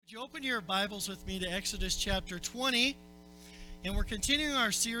Would you open your Bibles with me to Exodus chapter 20? And we're continuing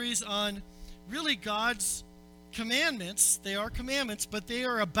our series on really God's commandments. They are commandments, but they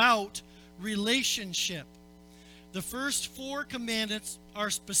are about relationship. The first four commandments are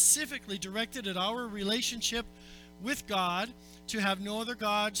specifically directed at our relationship with God, to have no other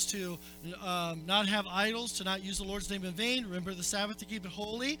gods, to not have idols, to not use the Lord's name in vain, remember the Sabbath to keep it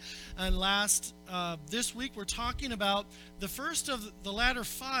holy. And this week we're talking about the first of the latter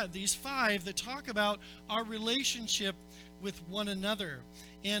five, these five that talk about our relationship with one another.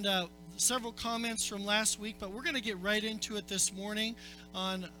 And several comments from last week, but we're going to get right into it this morning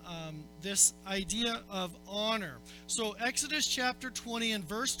on this idea of honor. So Exodus chapter 20 and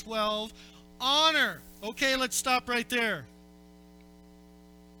verse 12, honor. Okay, let's stop right there.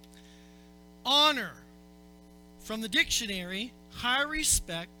 Honor, from the dictionary, high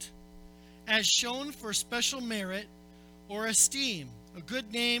respect as shown for special merit or esteem, a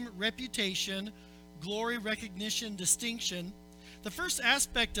good name, reputation, glory, recognition, distinction. The first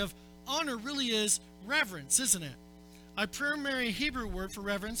aspect of honor really is reverence, isn't it? Our primary Hebrew word for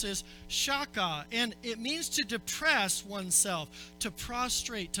reverence is shaka, and it means to depress oneself, to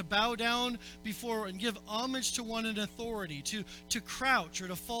prostrate, to bow down before and give homage to one in authority, to crouch or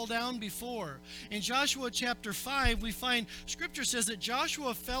to fall down before. In Joshua chapter 5, we find Scripture says that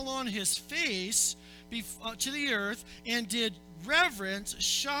Joshua fell on his face to the earth and did reverence,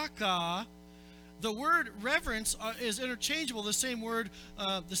 shaka. The word reverence is interchangeable, the same word,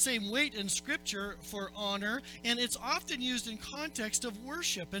 the same weight in Scripture for honor, and it's often used in context of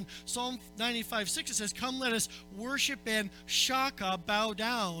worship. In Psalm 95:6 it says, "Come, let us worship and shaka, bow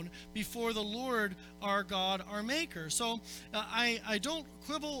down before the Lord our God, our Maker." So I don't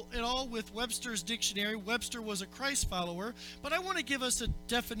quibble at all with Webster's dictionary. Webster was a Christ follower, but I want to give us a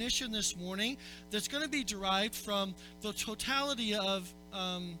definition this morning that's going to be derived from the totality of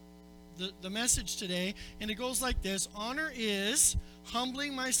the message today, and it goes like this: honor is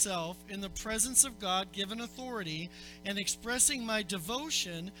humbling myself in the presence of God-given authority and expressing my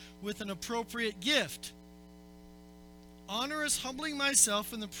devotion with an appropriate gift. Honor is humbling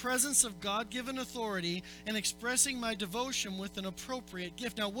myself in the presence of God-given authority and expressing my devotion with an appropriate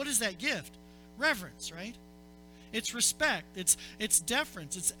gift. Now, what is that gift? Reverence, right? It's respect, it's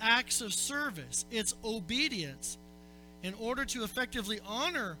deference, it's acts of service, it's obedience. In order to effectively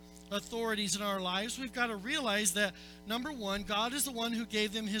honor authorities in our lives, we've got to realize that, number one, God is the one who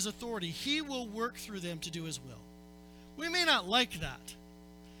gave them his authority. He will work through them to do his will. We may not like that.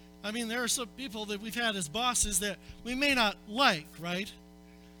 I mean, there are some people that we've had as bosses that we may not like, right?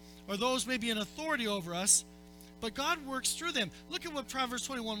 Or those may be in authority over us, but God works through them. Look at what Proverbs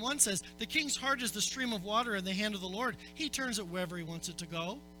 21:1 says. The king's heart is the stream of water in the hand of the Lord. He turns it wherever he wants it to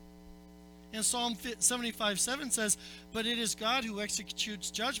go. And Psalm 75:7 says, "But it is God who executes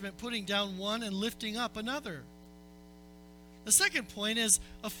judgment, putting down one and lifting up another." The second point is,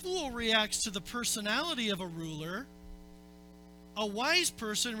 a fool reacts to the personality of a ruler. A wise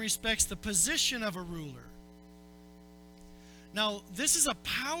person respects the position of a ruler. Now, this is a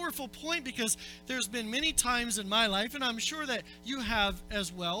powerful point because there's been many times in my life, and I'm sure that you have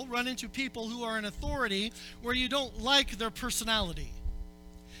as well, run into people who are in authority where you don't like their personality.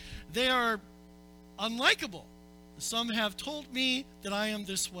 They are unlikable. Some have told me that I am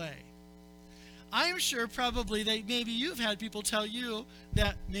this way. I am sure probably that maybe you've had people tell you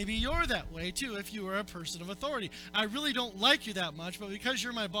that maybe you're that way too if you are a person of authority. I really don't like you that much, but because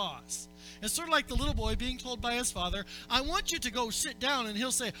you're my boss. It's sort of like the little boy being told by his father, "I want you to go sit down," and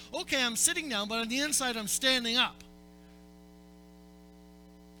he'll say, "Okay, I'm sitting down, but on the inside I'm standing up."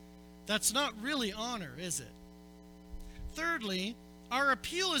 That's not really honor, is it? Thirdly, our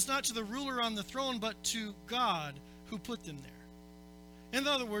appeal is not to the ruler on the throne, but to God who put them there. In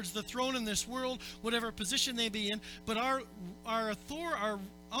other words, the throne in this world, whatever position they be in, but our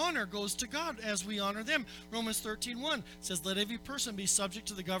honor goes to God as we honor them. Romans 13:1 says, "Let every person be subject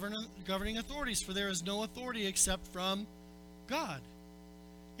to the governing authorities, for there is no authority except from God.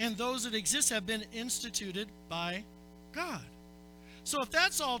 And those that exist have been instituted by God." So if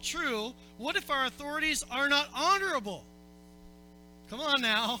that's all true, what if our authorities are not honorable? Come on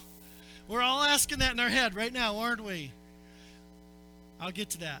now. We're all asking that in our head right now, aren't we? I'll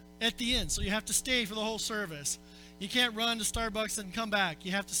get to that at the end, so you have to stay for the whole service. You can't run to Starbucks and come back.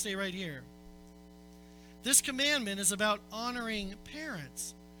 You have to stay right here. This commandment is about honoring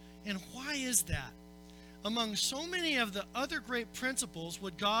parents. And why is that? Among so many of the other great principles,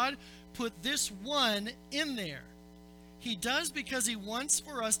 would God put this one in there? He does because he wants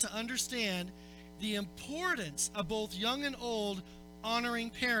for us to understand the importance of both young and old honoring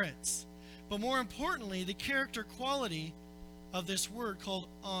parents, but more importantly, the character quality of this word called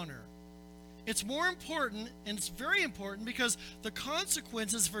honor. It's more important, and it's very important, because the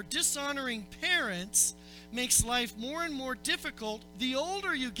consequences for dishonoring parents makes life more and more difficult the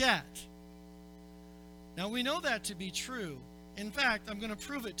older you get. Now, we know that to be true. In fact, I'm going to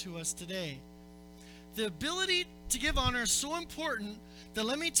prove it to us today. The ability to give honor is so important that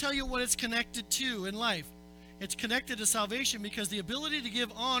let me tell you what it's connected to in life. It's connected to salvation because the ability to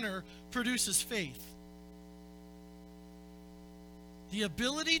give honor produces faith. The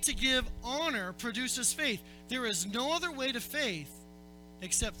ability to give honor produces faith. There is no other way to faith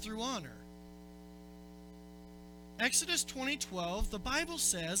except through honor. Exodus 20:12, the Bible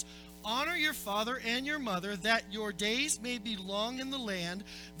says, "Honor your father and your mother, that your days may be long in the land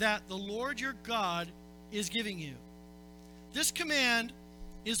that the Lord your God is giving you." This command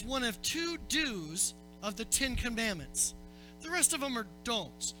is one of 2 do's of the 10 commandments. The rest of them are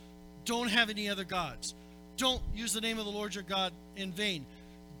don'ts. Don't have any other gods. Don't use the name of the Lord your God in vain.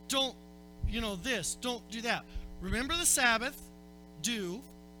 Don't, this. Don't do that. Remember the Sabbath. Do.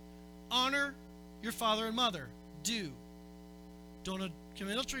 Honor your father and mother. Do. Don't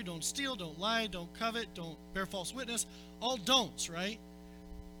commit adultery. Don't steal. Don't lie. Don't covet. Don't bear false witness. All don'ts, right?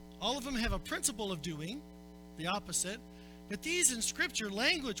 All of them have a principle of doing, the opposite. But these in Scripture,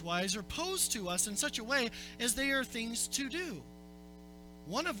 language-wise, are posed to us in such a way as they are things to do.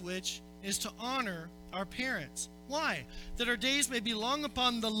 One of which is to honor our parents. Why? That our days may be long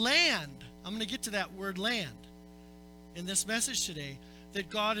upon the land. I'm going to get to that word land in this message today that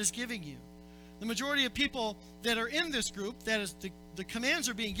God is giving you. The majority of people that are in this group, that is, the commands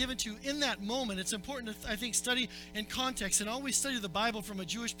are being given to you in that moment. It's important to, I think, study in context and always study the Bible from a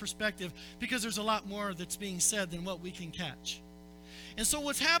Jewish perspective, because there's a lot more that's being said than what we can catch. And so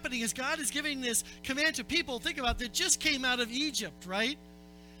what's happening is God is giving this command to people, think about, that just came out of Egypt, right?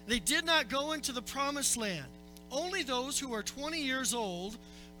 They did not go into the promised land. Only those who are 20 years old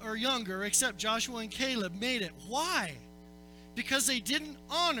or younger, except Joshua and Caleb, made it. Why? Because they didn't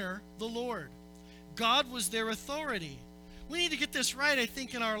honor the Lord. God was their authority. We need to get this right, I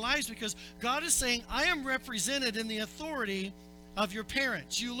think, in our lives, because God is saying, I am represented in the authority of your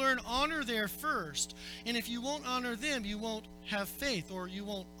parents. You learn honor there first. And if you won't honor them, you won't have faith, or you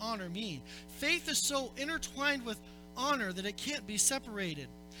won't honor me. Faith is so intertwined with honor that it can't be separated.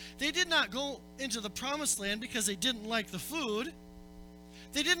 They did not go into the promised land because they didn't like the food.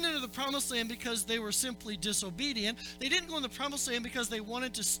 They didn't enter the promised land because they were simply disobedient. They didn't go in the promised land because they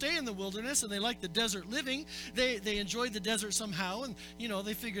wanted to stay in the wilderness and they liked the desert living. They enjoyed the desert somehow, and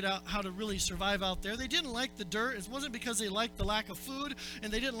they figured out how to really survive out there. They didn't like the dirt. It wasn't because they liked the lack of food,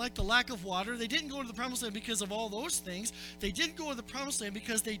 and they didn't like the lack of water. They didn't go to the promised land because of all those things. They didn't go to the promised land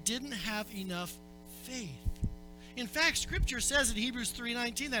because they didn't have enough faith. In fact, Scripture says in Hebrews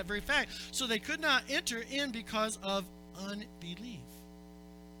 3:19 that very fact. So they could not enter in because of unbelief.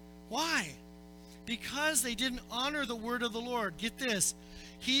 Why? Because they didn't honor the word of the Lord. Get this.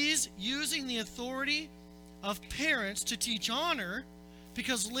 He's using the authority of parents to teach honor,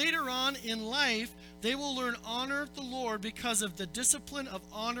 because later on in life, they will learn honor of the Lord because of the discipline of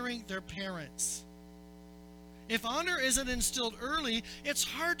honoring their parents. If honor isn't instilled early, it's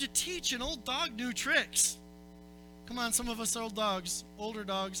hard to teach an old dog new tricks. Come on, some of us old dogs, older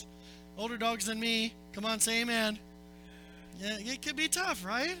dogs than me. Come on, say amen. Yeah, it can be tough,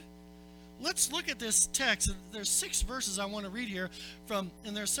 right? Let's look at this text. There's 6 verses I want to read here and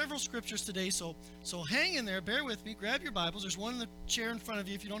there's several scriptures today, so hang in there, bear with me, grab your Bibles. There's one in the chair in front of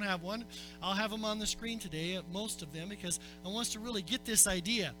you if you don't have one. I'll have them on the screen today, most of them, because I want us to really get this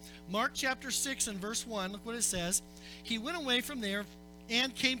idea. Mark chapter 6 and verse 1, look what it says. He went away from there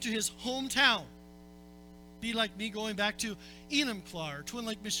and came to his hometown. Be like me going back to Enumclaw or Twin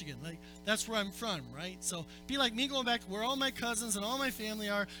Lake, Michigan. Like, that's where I'm from, right? So be like me going back to where all my cousins and all my family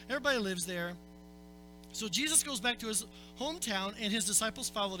are. Everybody lives there. So Jesus goes back to his hometown, and his disciples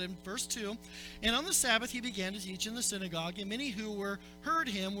followed him. Verse 2, and on the Sabbath he began to teach in the synagogue, and many who heard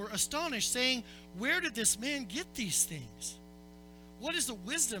him were astonished, saying, where did this man get these things? What is the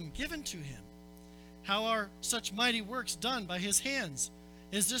wisdom given to him? How are such mighty works done by his hands?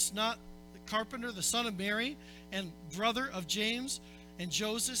 Is this not carpenter, the son of Mary, and brother of James, and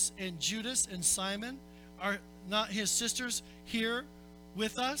Joseph, and Judas, and Simon? Are not his sisters here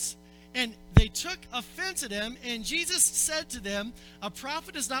with us? And they took offense at him, and Jesus said to them, a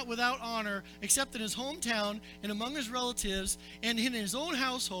prophet is not without honor, except in his hometown, and among his relatives, and in his own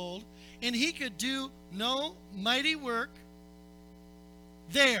household. And he could do no mighty work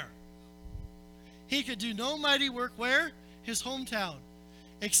there. He could do no mighty work where? His hometown.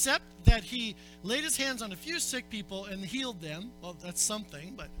 Except that he laid his hands on a few sick people and healed them. Well, that's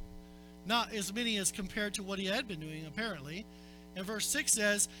something, but Not as many as compared to what he had been doing, apparently. And verse 6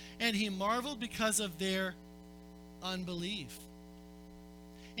 says, and he marveled because of their unbelief.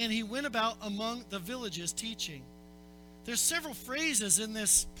 And he went about among the villages teaching. There's several phrases in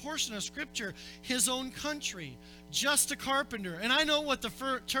this portion of Scripture. His own country, just a carpenter. And I know what the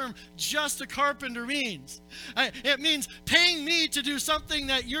term just a carpenter means. It means paying me to do something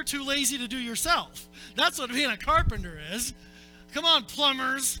that you're too lazy to do yourself. That's what being a carpenter is. Come on,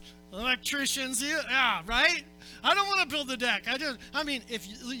 plumbers, electricians, yeah, right? I don't want to build the deck. I mean, if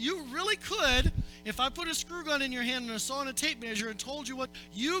you really could, if I put a screw gun in your hand and a saw and a tape measure and told you what,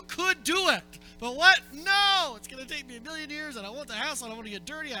 you could do it. But what? No, it's going to take me 1,000,000 years, and I want the house, I don't want to get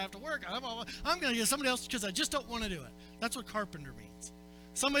dirty, I have to work. I'm going to get somebody else because I just don't want to do it. That's what carpenter means.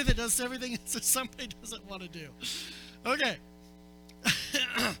 Somebody that does everything that somebody doesn't want to do. Okay.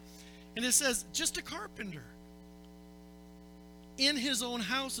 And it says, just a carpenter. In his own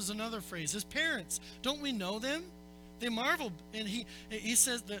house is another phrase. His parents, don't we know them? They marvel, and he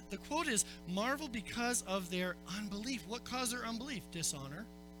says, the quote is, marvel because of their unbelief. What caused their unbelief? Dishonor.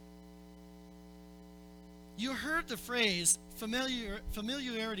 You heard the phrase,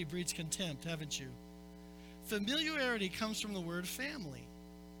 familiarity breeds contempt, haven't you? Familiarity comes from the word family.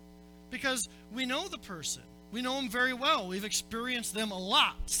 Because we know the person. We know them very well. We've experienced them a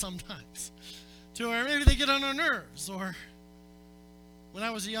lot sometimes. To where maybe they get on our nerves. Or when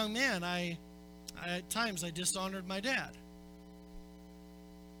I was a young man, at times I dishonored my dad.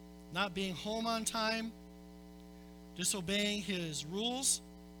 Not being home on time, disobeying his rules,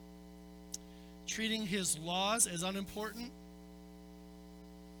 treating his laws as unimportant,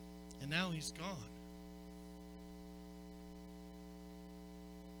 and now he's gone.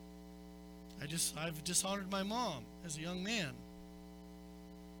 I've dishonored my mom as a young man,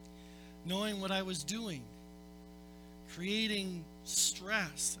 knowing what I was doing, creating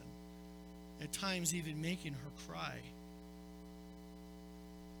stress, and at times even making her cry.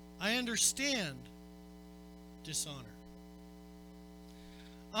 I understand dishonor.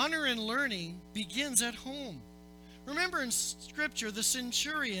 Honor and learning begins at home. Remember in Scripture, the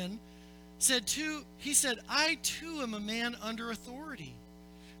centurion said, I too am a man under authority.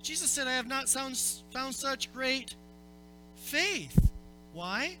 Jesus said, I have not found such great faith.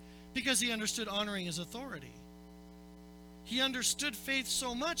 Why? Because he understood honoring his authority. He understood faith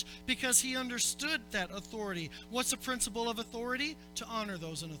so much because he understood that authority. What's the principle of authority? To honor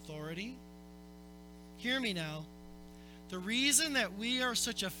those in authority. Hear me now. The reason that we are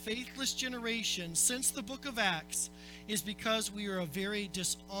such a faithless generation since the book of Acts is because we are a very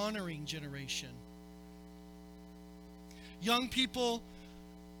dishonoring generation. Young people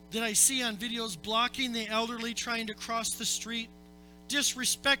that I see on videos blocking the elderly trying to cross the street,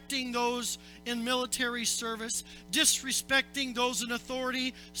 disrespecting those in military service, disrespecting those in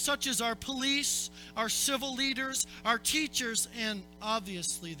authority, such as our police, our civil leaders, our teachers, and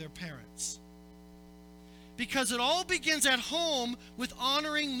obviously their parents. Because it all begins at home with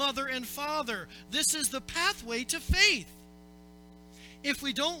honoring mother and father. This is the pathway to faith. If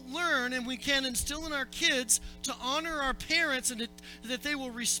we don't learn and we can instill in our kids to honor our parents and that they will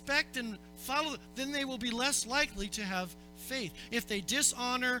respect and follow, then they will be less likely to have faith. If they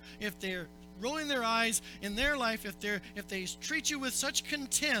dishonor, if they're rolling their eyes in their life, if they treat you with such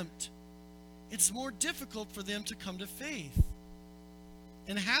contempt, it's more difficult for them to come to faith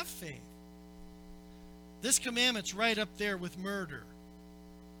and have faith. This commandment's right up there with murder.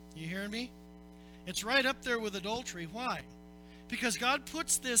 You hearing me? It's right up there with adultery. Why? Because God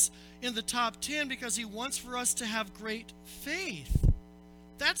puts this in the top 10 because he wants for us to have great faith.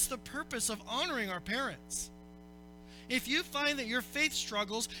 That's the purpose of honoring our parents. If you find that your faith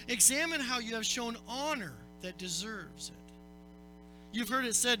struggles, examine how you have shown honor that deserves it. You've heard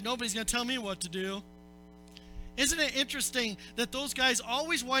it said, nobody's going to tell me what to do. Isn't it interesting that those guys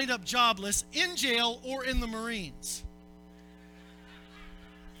always wind up jobless, in jail, or in the Marines?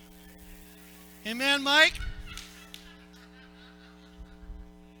 Amen, Mike?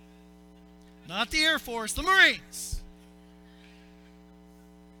 Not the Air Force, the Marines.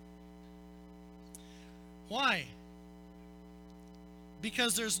 Why?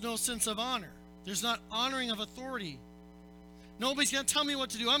 Because there's no sense of honor. There's not honoring of authority. Nobody's going to tell me what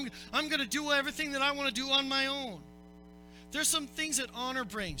to do. I'm going to do everything that I want to do on my own. There's some things that honor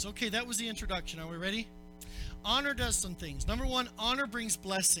brings. Okay, that was the introduction. Are we ready? Honor does some things. Number one, honor brings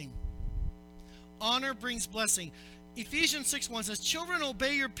blessing. Honor brings blessing. Ephesians 6:1 says, children,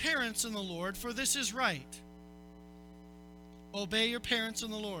 obey your parents in the Lord, for this is right. Obey your parents in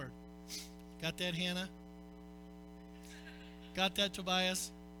the Lord. Got that, Hannah? Got that,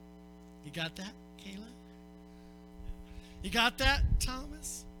 Tobias? You got that, Kayla? You got that,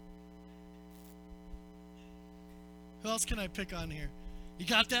 Thomas? Who else can I pick on here? You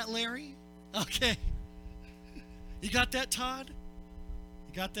got that, Larry? Okay. You got that, Todd?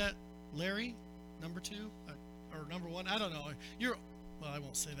 You got that, Larry? Number 2? Or number 1? I don't know. Well, I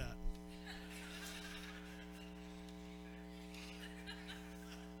won't say that.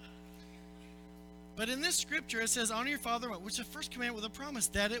 But in this scripture, it says, honor your father, which is the first commandment with a promise,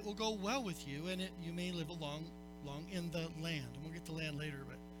 that it will go well with you, and you may live long in the land. And we'll get to land later.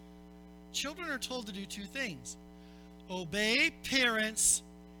 But children are told to do 2 things. Obey parents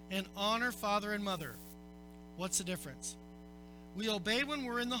and honor father and mother. What's the difference? We obey when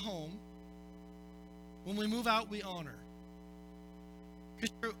we're in the home. When we move out, we honor.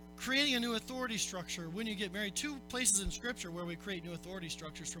 Because you're creating a new authority structure when you get married. 2 places in Scripture where we create new authority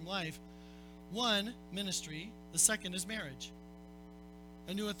structures from life. 1, ministry. The second is marriage.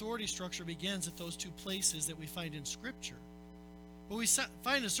 A new authority structure begins at those 2 places that we find in Scripture. But we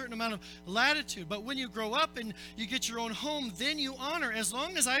find a certain amount of latitude. But when you grow up and you get your own home, then you honor. As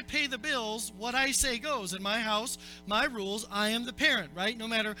long as I pay the bills, what I say goes. In my house, my rules, I am the parent, right? No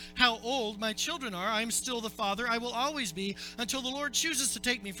matter how old my children are, I'm still the father. I will always be until the Lord chooses to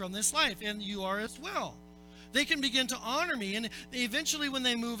take me from this life. And you are as well. They can begin to honor me. And eventually when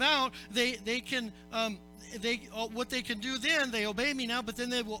they move out, they can... what they can do then, they obey me now, but then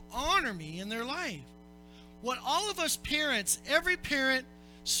they will honor me in their life. What all of us parents, every parent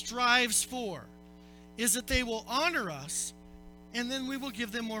strives for, is that they will honor us, and then we will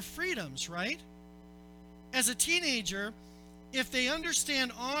give them more freedoms, right? As a teenager, if they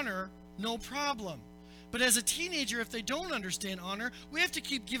understand honor, no problem. But as a teenager, if they don't understand honor, we have to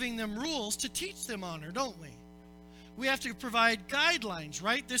keep giving them rules to teach them honor, don't we? We have to provide guidelines,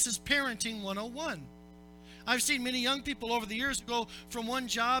 right? This is parenting 101. I've seen many young people over the years go from one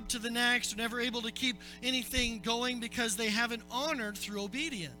job to the next, never able to keep anything going because they haven't honored through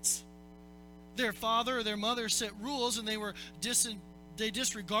obedience. Their father or their mother set rules, and they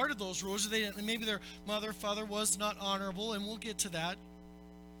disregarded those rules. Maybe their father was not honorable, and we'll get to that.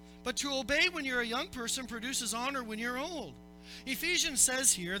 But to obey when you're a young person produces honor when you're old. Ephesians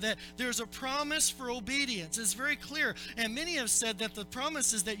says here that there's a promise for obedience. It's very clear. And many have said that the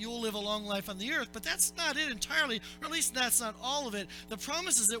promise is that you'll live a long life on the earth. But that's not it entirely, or at least that's not all of it. The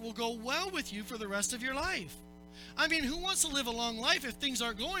promise is it will go well with you for the rest of your life. I mean, who wants to live a long life if things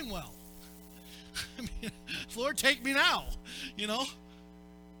aren't going well? I mean, Lord, take me now, you know.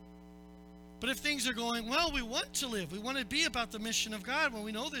 But if things are going well, we want to live. We want to be about the mission of God when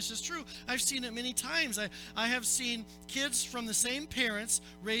we know this is true. I've seen it many times. I have seen kids from the same parents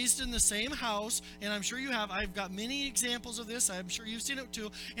raised in the same house, and I'm sure you have. I've got many examples of this. I'm sure you've seen it too.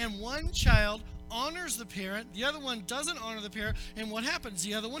 And one child honors the parent, the other one doesn't honor the parent, and what happens?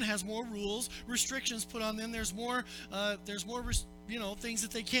 The other one has more rules, restrictions put on them. There's more things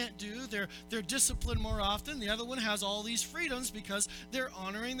that they can't do. They're disciplined more often. The other one has all these freedoms because they're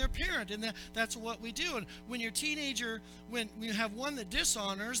honoring their parent, and that's what we do. And when you're a teenager, when you have one that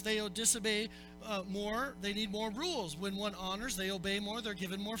dishonors, they'll disobey more. They need more rules. When one honors, they obey more. They're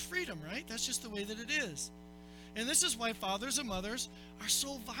given more freedom, right? That's just the way that it is. And this is why fathers and mothers are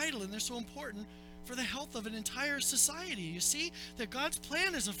so vital, and they're so important for the health of an entire society. You see that God's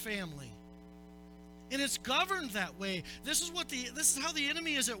plan is a family. And it's governed that way. This is how the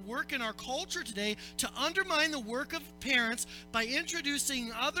enemy is at work in our culture today to undermine the work of parents by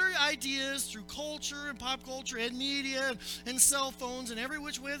introducing other ideas through culture and pop culture and media and cell phones and every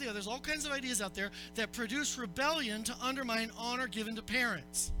which way or the other. There's all kinds of ideas out there that produce rebellion to undermine honor given to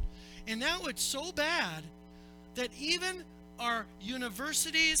parents. And now it's so bad that even our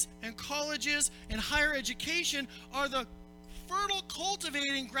universities and colleges and higher education are the fertile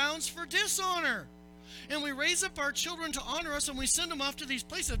cultivating grounds for dishonor. And we raise up our children to honor us, and we send them off to these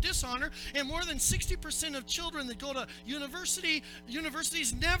places of dishonor. And more than 60% of children that go to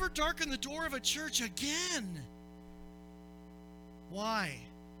universities never darken the door of a church again. Why?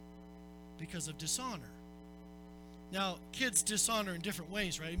 Because of dishonor. Now, kids dishonor in different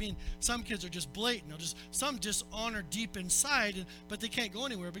ways, right? I mean, some kids are just blatant. Some dishonor deep inside, but they can't go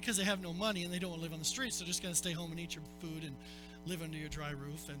anywhere because they have no money and they don't want to live on the streets. They're just going to stay home and eat your food and live under your dry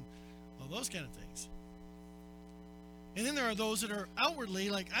roof and all those kind of things. And then there are those that are outwardly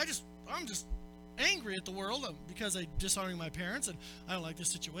like, I'm just angry at the world because I'm dishonoring my parents and I don't like this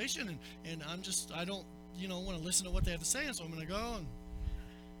situation and I don't want to listen to what they have to say, and so I'm going to go. And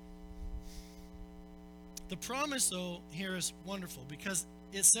the promise, though, here is wonderful because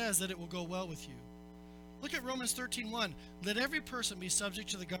it says that it will go well with you. Look at Romans 13:1. Let every person be subject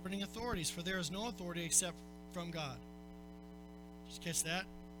to the governing authorities, for there is no authority except from God. Did you catch that?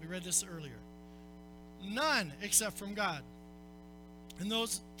 We read this earlier. None except from God. And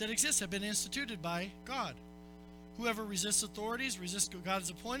those that exist have been instituted by God. Whoever resists authorities resists God is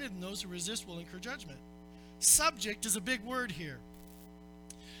appointed, and those who resist will incur judgment. Subject is a big word here.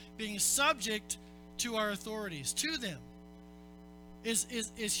 Being subject to our authorities, to them, is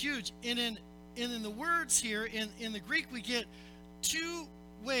huge. And in the words here, in the Greek, we get two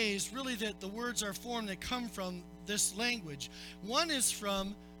ways really that the words are formed that come from this language. One is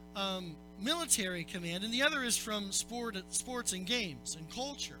from military command, and the other is from sports and games and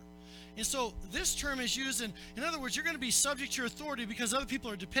culture. And so this term is used in other words, you're going to be subject to your authority because other people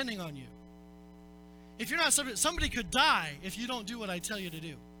are depending on you. If you're not subject, somebody could die if you don't do what I tell you to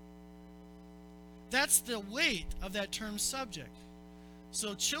do. That's the weight of that term subject.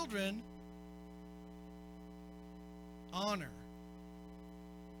 So children, honor.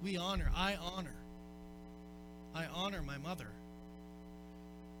 We honor. I honor. I honor my mother.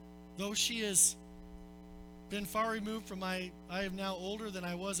 Though she has been far removed from I am now older than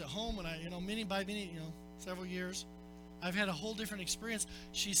I was at home, and several years, I've had a whole different experience.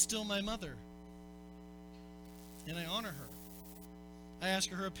 She's still my mother. And I honor her. I ask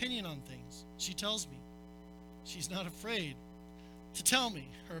her opinion on things. She tells me. She's not afraid to tell me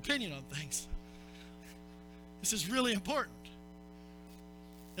her opinion on things. This is really important.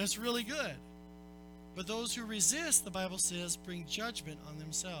 That's really good. But those who resist, the Bible says, bring judgment on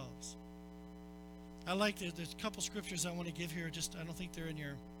themselves. I like there's a couple scriptures I want to give here. I don't think they're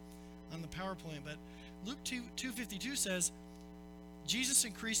on the PowerPoint, but Luke 2:52 says, Jesus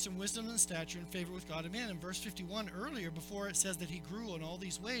increased in wisdom and stature and favor with God and man. In verse 51 earlier, before it says that he grew in all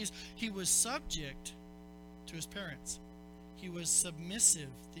these ways, he was subject to his parents. He was submissive,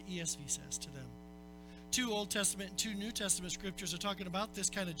 the ESV says, to them. 2 Old Testament and 2 New Testament scriptures are talking about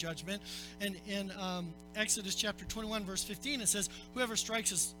this kind of judgment. And in Exodus chapter 21, verse 15, it says, whoever strikes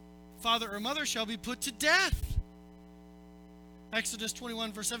his father or mother shall be put to death. Exodus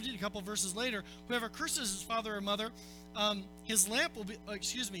 21, verse 17, a couple verses later, whoever curses his father or mother, his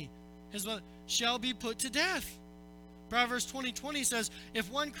mother shall be put to death. Proverbs 20:20 says,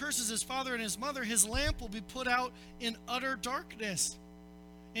 if one curses his father and his mother, his lamp will be put out in utter darkness.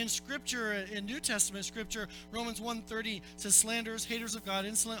 In Scripture, in New Testament Scripture, Romans 1:30 says, slanderers, haters of God,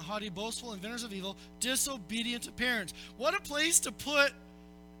 insolent, haughty, boastful, inventors of evil, disobedient to parents. What a place to put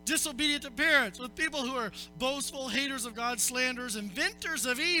disobedient to parents, with people who are boastful, haters of God, slanderers, inventors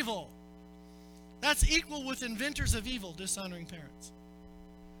of evil. That's equal with inventors of evil, dishonoring parents.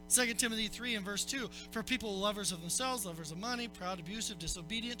 2 Timothy 3 and verse 2, for people lovers of themselves, lovers of money, proud, abusive,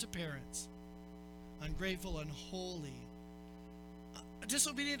 disobedient to parents, ungrateful, unholy.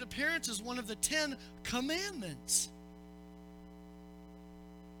 Disobedient to parents is one of the 10 commandments.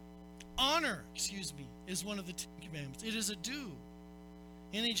 Honor, is one of the 10 commandments. It is a due.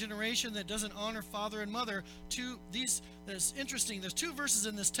 Any generation that doesn't honor father and mother, that's interesting. There's 2 verses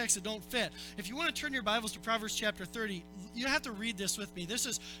in this text that don't fit. If you want to turn your Bibles to Proverbs chapter 30, you have to read this with me. This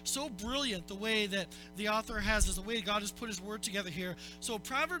is so brilliant, the way that the author has this, the way God has put his word together here. So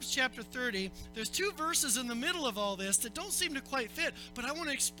Proverbs chapter 30, there's 2 verses in the middle of all this that don't seem to quite fit, but I want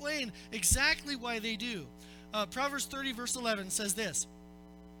to explain exactly why they do. Proverbs 30 verse 11 says this,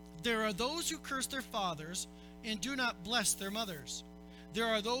 there are those who curse their fathers and do not bless their mothers. There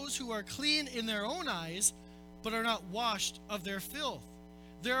are those who are clean in their own eyes, but are not washed of their filth.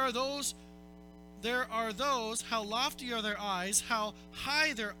 There are those, how lofty are their eyes, how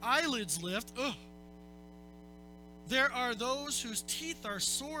high their eyelids lift. Ugh. There are those whose teeth are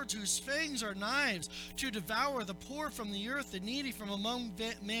swords, whose fangs are knives, to devour the poor from the earth, the needy from among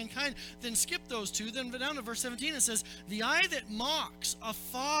mankind. Then skip those 2. Then down to verse 17 it says, the eye that mocks a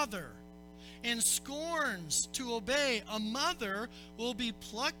father and scorns to obey a mother will be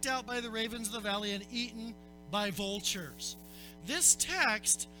plucked out by the ravens of the valley and eaten by vultures. This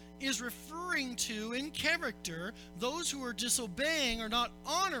text is referring to, in character, those who are disobeying or not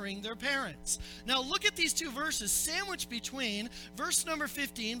honoring their parents. Now look at these 2 verses sandwiched between verse number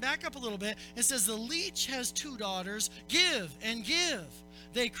 15, back up a little bit. It says, the leech has 2 daughters, give and give,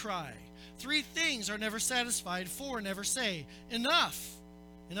 they cry. 3 things are never satisfied, 4 never say, enough.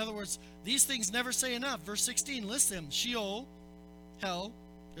 In other words, these things never say enough. Verse 16 lists them. Sheol, hell,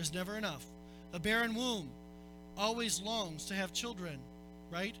 there's never enough. A barren womb always longs to have children,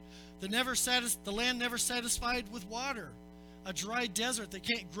 right? The land never satisfied with water. A dry desert that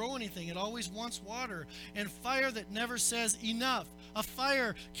can't grow anything. It always wants water. And fire that never says enough. A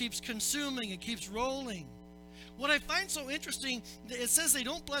fire keeps consuming. It keeps rolling. What I find so interesting, it says they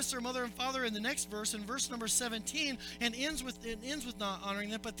don't bless their mother and father in the next verse, in verse number 17, and ends with not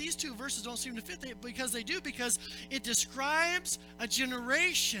honoring them. But these 2 verses don't seem to fit because it describes a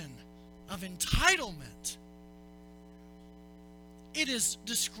generation of entitlement. it is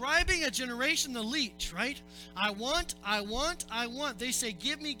describing a generation, the leech, right? I want, I want, I want. They say,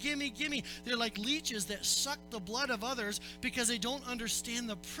 give me, give me, give me. They're like leeches that suck the blood of others because they don't understand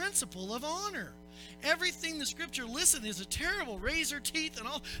the principle of honor. Everything the scripture lists is a terrible razor teeth and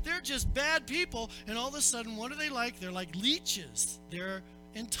all. They're just bad people. And all of a sudden, what are they like? They're like leeches. They're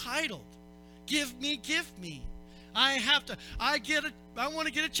entitled. Give me, give me. I want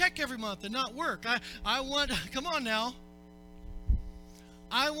to get a check every month and not work. Come on now.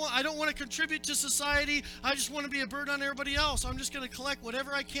 I don't want to contribute to society. I just want to be a burden on everybody else. I'm just going to collect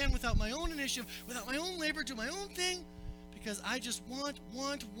whatever I can without my own initiative, without my own labor, do my own thing, because I just want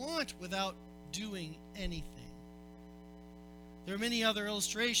without doing anything. There are many other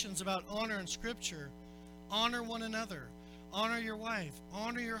illustrations about honor in Scripture. Honor one another. Honor your wife.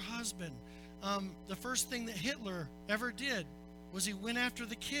 Honor your husband. The first thing that Hitler ever did was he went after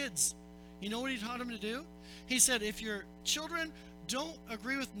the kids. You know what he taught them to do? He said, if your children don't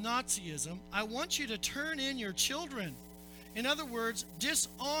agree with Nazism, I want you to turn in your children. In other words,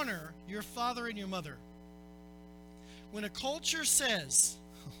 dishonor your father and your mother. When a culture says,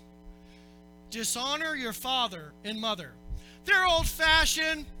 dishonor your father and mother, they're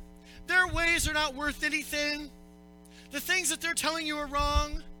old-fashioned, their ways are not worth anything, the things that they're telling you are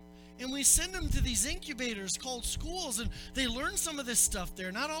wrong, and we send them to these incubators called schools, and they learn some of this stuff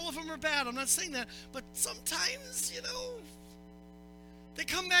there. Not all of them are bad, I'm not saying that, but sometimes, they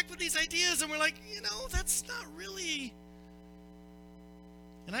come back with these ideas, and we're like, that's not really.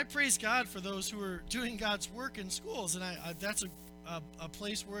 And I praise God for those who are doing God's work in schools, and that's a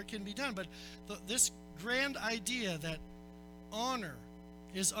place where it can be done. But this grand idea that honor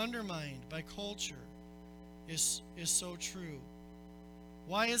is undermined by culture is so true.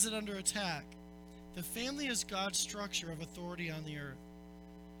 Why is it under attack? The family is God's structure of authority on the earth.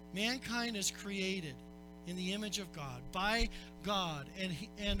 Mankind is created in the image of God, by God,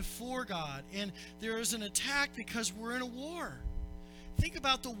 and for God. And there is an attack because we're in a war. Think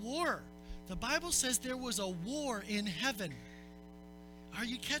about the war. The Bible says there was a war in heaven. Are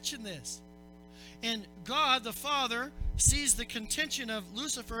you catching this? And God, the Father, sees the contention of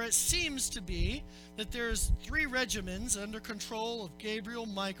Lucifer. It seems to be that there's 3 regiments under control of Gabriel,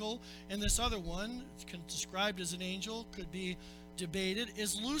 Michael, and this other one, described as an angel, could be debated,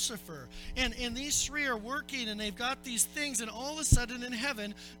 is Lucifer. And these 3 are working, and they've got these things, and all of a sudden in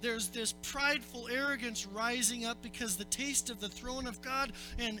heaven, there's this prideful arrogance rising up because the taste of the throne of God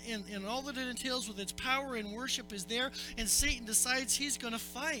and all that it entails with its power and worship is there, and Satan decides he's going to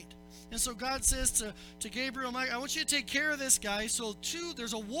fight. And so God says to Gabriel, Mike, I want you to take care of this guy. So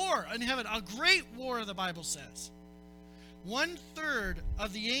there's a war in heaven, a great war, the Bible says. 1/3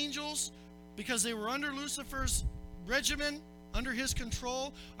 of the angels, because they were under Lucifer's regimen, under his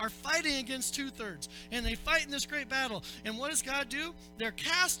control, are fighting against 2/3. And they fight in this great battle. And what does God do? They're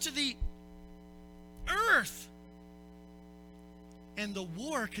cast to the earth. And the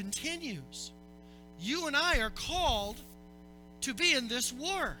war continues. You and I are called to be in this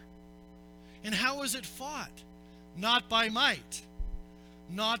war. And how is it fought? Not by might,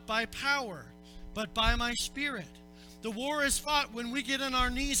 not by power, but by my Spirit. The war is fought when we get on our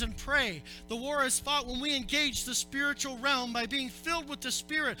knees and pray. The war is fought when we engage the spiritual realm by being filled with the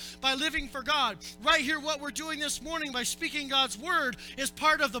Spirit, by living for God. Right here, what we're doing this morning by speaking God's word is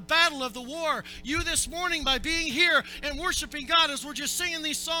part of the battle of the war. You this morning, by being here and worshiping God as we're just singing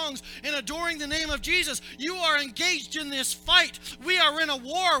these songs and adoring the name of Jesus, you are engaged in this fight. We are in a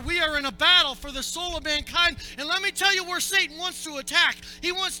war. We are in a battle for the soul of mankind. And let me tell you where Satan wants to attack.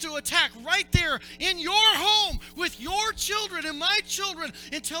 He wants to attack right there in your home with your children and my children,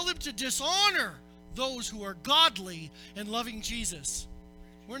 and tell them to dishonor those who are godly and loving Jesus.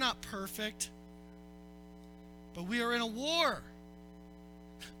 We're not perfect, but we are in a war.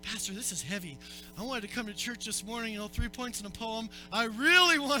 Pastor, this is heavy. I wanted to come to church this morning, 3 points in a poem. I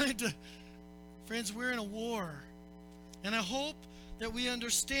really wanted to. Friends, we're in a war. And I hope that we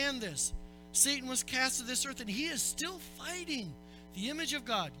understand this. Satan was cast to this earth, and he is still fighting the image of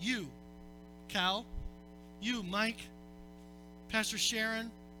God. You, Cal, you, Mike, Pastor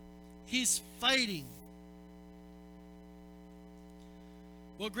Sharon, he's fighting.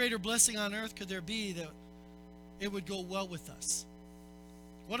 What greater blessing on earth could there be that it would go well with us?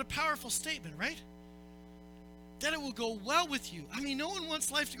 What a powerful statement, right? That it will go well with you. I mean, no one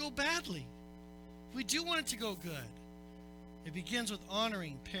wants life to go badly. We do want it to go good. It begins with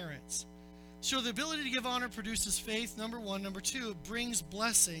honoring parents. So the ability to give honor produces faith, number 1. Number 2, it brings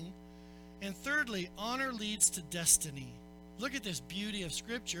blessing. And thirdly, honor leads to destiny. Look at this beauty of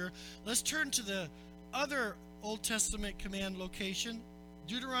Scripture. Let's turn to the other Old Testament command location.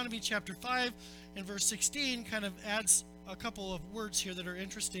 Deuteronomy chapter 5 and verse 16 kind of adds a couple of words here that are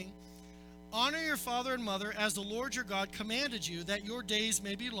interesting. Honor your father and mother as the Lord your God commanded you, that your days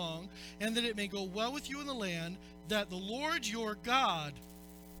may be long, and that it may go well with you in the land that the Lord your God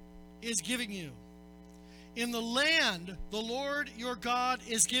is giving you. In the land the Lord your God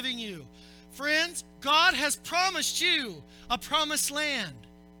is giving you. Friends, God has promised you a promised land.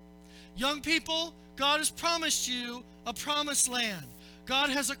 Young people, God has promised you a promised land. God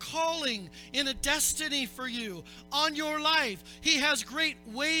has a calling and a destiny for you on your life. He has great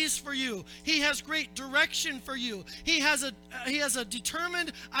ways for you. He has great direction for you. He has a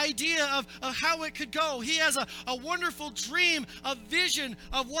determined idea of how it could go. He has a wonderful dream, a vision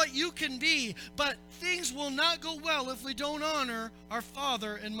of what you can be. But things will not go well if we don't honor our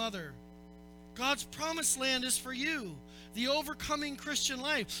father and mother. God's promised land is for you. The overcoming Christian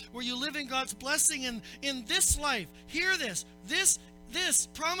life, where you live in God's blessing in this life. Hear this. This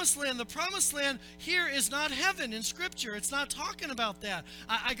promised land, the promised land here is not heaven in Scripture. It's not talking about that.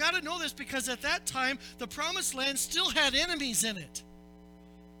 I got to know this because at that time, the promised land still had enemies in it.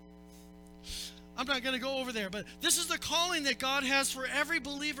 I'm not going to go over there, but this is the calling that God has for every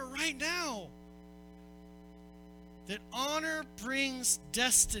believer right now. That honor brings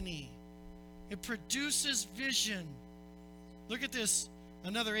destiny. It produces vision. Look at this.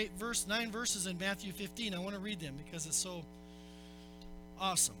 Another 9 verses in Matthew 15. I want to read them because it's so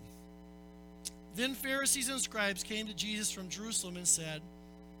awesome. Then Pharisees and scribes came to Jesus from Jerusalem and said,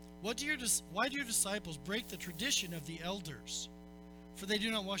 why do your disciples break the tradition of the elders? For they do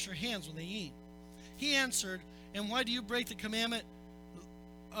not wash their hands when they eat. He answered, and why do you break the commandment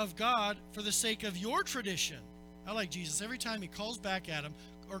of God for the sake of your tradition? I like Jesus. Every time he calls back at him,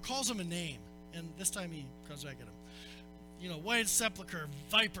 or calls him a name, and this time he comes back at him. White sepulcher,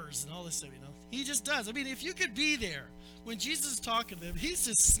 vipers, and all this stuff, He just does. I mean, if you could be there when Jesus is talking to them, he's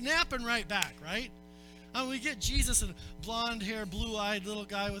just snapping right back, right? We get Jesus, a blonde hair, blue-eyed little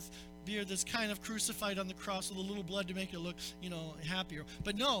guy with beard that's kind of crucified on the cross with a little blood to make it look, happier.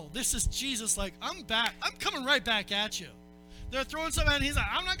 But no, this is Jesus like, I'm back. I'm coming right back at you. They're throwing something at him. He's like,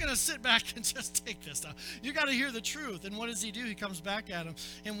 I'm not going to sit back and just take this stuff. You got to hear the truth. And what does he do? He comes back at him.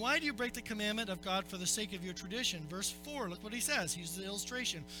 And why do you break the commandment of God for the sake of your tradition? Verse 4, look what he says. He uses the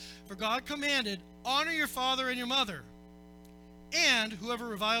illustration. For God commanded, honor your father and your mother. And whoever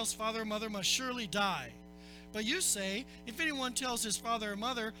reviles father or mother must surely die. But you say, if anyone tells his father or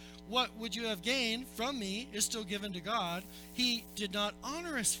mother, what would you have gained from me is still given to God, he did not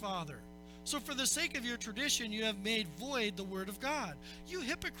honor his father. So for the sake of your tradition, you have made void the word of God. You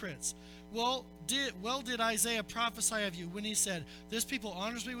hypocrites. Well did Isaiah prophesy of you when he said, this people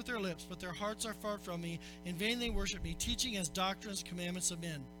honors me with their lips, but their hearts are far from me. In vain they worship me, teaching as doctrines commandments of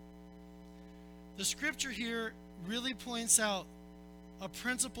men. The scripture here really points out a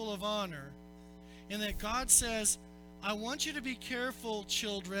principle of honor, in that God says, I want you to be careful,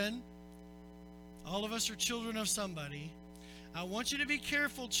 children. All of us are children of somebody. I want you to be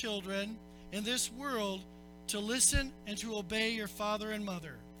careful, children, in this world to listen and to obey your father and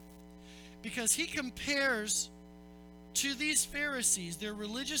mother. Because he compares to these Pharisees their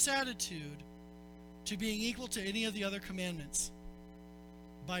religious attitude to being equal to any of the other commandments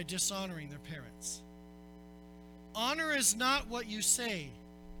by dishonoring their parents. Honor is not what you say,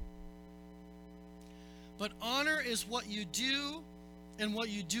 but honor is what you do and what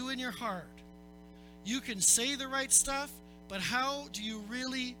you do in your heart. You can say the right stuff, but how do you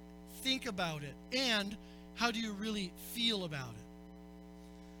really think about it? And how do you really feel about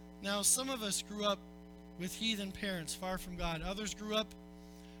it? Now, some of us grew up with heathen parents far from God. Others grew up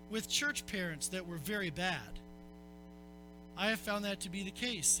with church parents that were very bad. I have found that to be the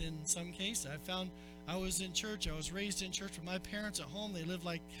case in some cases. I was in church, I was raised in church, but my parents at home, they lived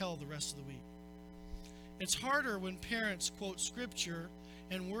like hell the rest of the week. It's harder when parents quote scripture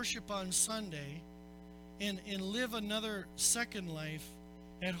and worship on Sunday and live another second life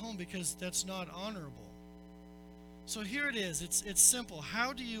at home, because that's not honorable. So here it is. It's simple.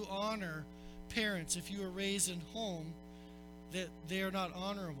 How do you honor parents if you were raised in home that they are not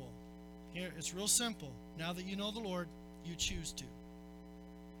honorable? Here, it's real simple. Now that you know the Lord, you choose to.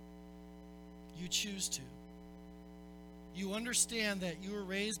 You choose to. You understand that you were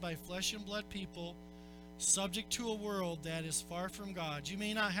raised by flesh and blood people, subject to a world that is far from God. You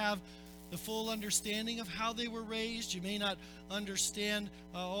may not have the full understanding of how they were raised. You may not understand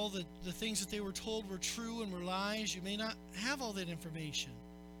all the things that they were told were true and were lies. You may not have all that information.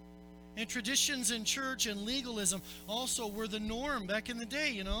 And traditions in church and legalism also were the norm back in the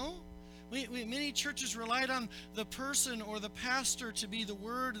day, Many churches relied on the person or the pastor to be the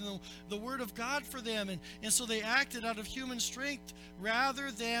word and the word of God for them, and so they acted out of human strength rather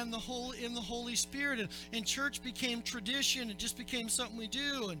than the Holy Spirit, and church became tradition. It just became something we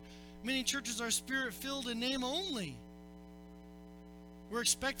do, and many churches are spirit-filled in name only. We're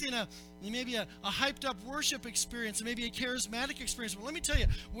expecting maybe a hyped up worship experience and maybe a charismatic experience. But let me tell you,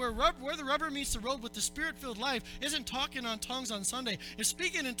 where the rubber meets the road with the Spirit-filled life isn't talking on tongues on Sunday. If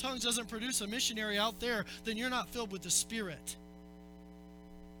speaking in tongues doesn't produce a missionary out there, then you're not filled with the Spirit.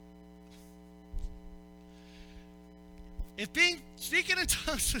 If speaking in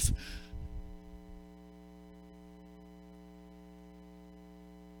tongues is...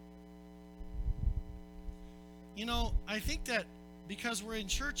 I think that because we're in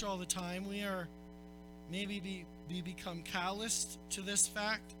church all the time, we are maybe become calloused to this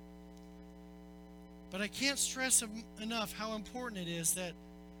fact. But I can't stress enough how important it is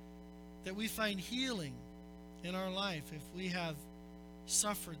that we find healing in our life if we have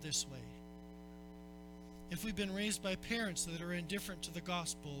suffered this way. If we've been raised by parents that are indifferent to the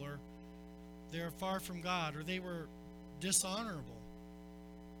gospel, or they are far from God, or they were dishonorable.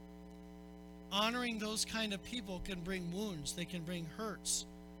 Honoring those kind of people can bring wounds. They can bring hurts.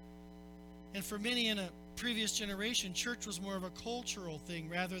 And for many in a previous generation, church was more of a cultural thing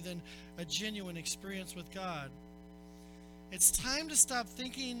rather than a genuine experience with God. It's time to stop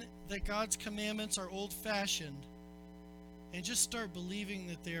thinking that God's commandments are old-fashioned and just start believing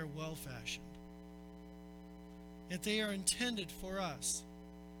that they are well-fashioned. That they are intended for us.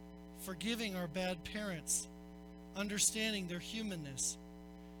 Forgiving our bad parents. Understanding their humanness.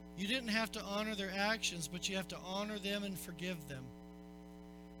 You didn't have to honor their actions, but you have to honor them and forgive them.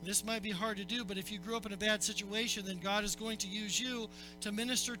 This might be hard to do, but if you grew up in a bad situation, then God is going to use you to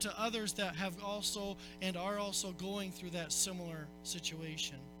minister to others that have also and are also going through that similar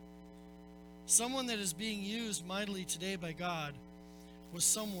situation. Someone that is being used mightily today by God was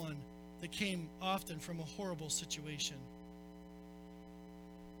someone that came often from a horrible situation.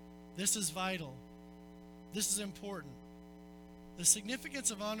 This is vital. This is important. The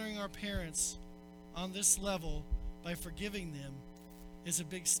significance of honoring our parents on this level by forgiving them is a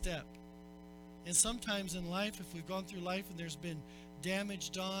big step. And sometimes in life, if we've gone through life and there's been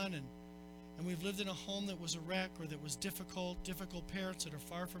damage done and we've lived in a home that was a wreck or that was difficult parents that are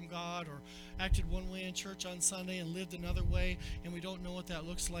far from God, or acted one way in church on Sunday and lived another way, and we don't know what that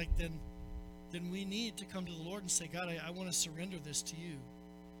looks like, then we need to come to the Lord and say, God, I want to surrender this to you.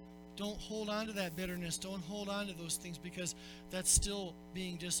 Don't hold on to that bitterness. Don't hold on to those things, because that's still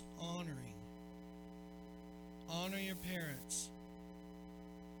being dishonoring. Honor your parents.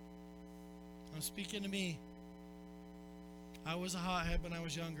 I'm speaking to me. I was a hothead when I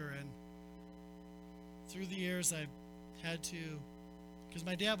was younger, and through the years I've had to, because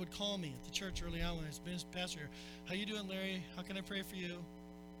my dad would call me at the church early on when I was pastor. How you doing, Larry? How can I pray for you?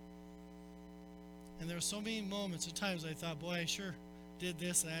 And there were so many moments and times I thought, boy, I sure did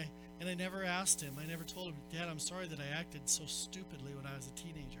this, and I never asked him. I never told him, Dad, I'm sorry that I acted so stupidly when I was a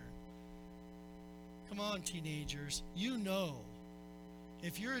teenager. Come on, teenagers. You know,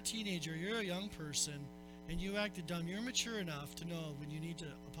 if you're a teenager, you're a young person, and you acted dumb, you're mature enough to know when you need to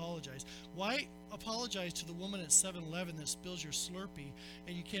apologize. Why apologize to the woman at 7-Eleven that spills your Slurpee,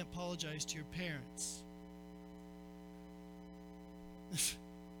 and you can't apologize to your parents?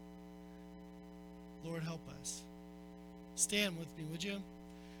 Lord, help us. Stand with me, would you?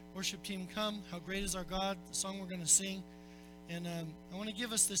 Worship team, come. How great is our God, the song we're going to sing. And I want to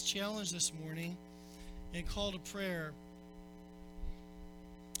give us this challenge this morning and call to prayer.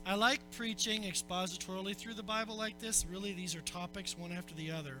 I like preaching expositorily through the Bible like this. Really, these are topics one after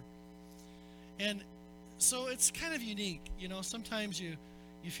the other. And so it's kind of unique. You know, sometimes you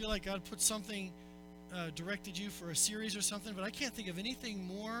feel like God put something, directed you for a series or something, but I can't think of anything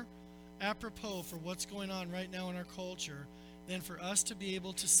more apropos for what's going on right now in our culture than for us to be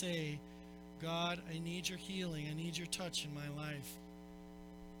able to say, God, I need your healing. I need your touch in my life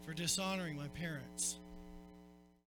for dishonoring my parents.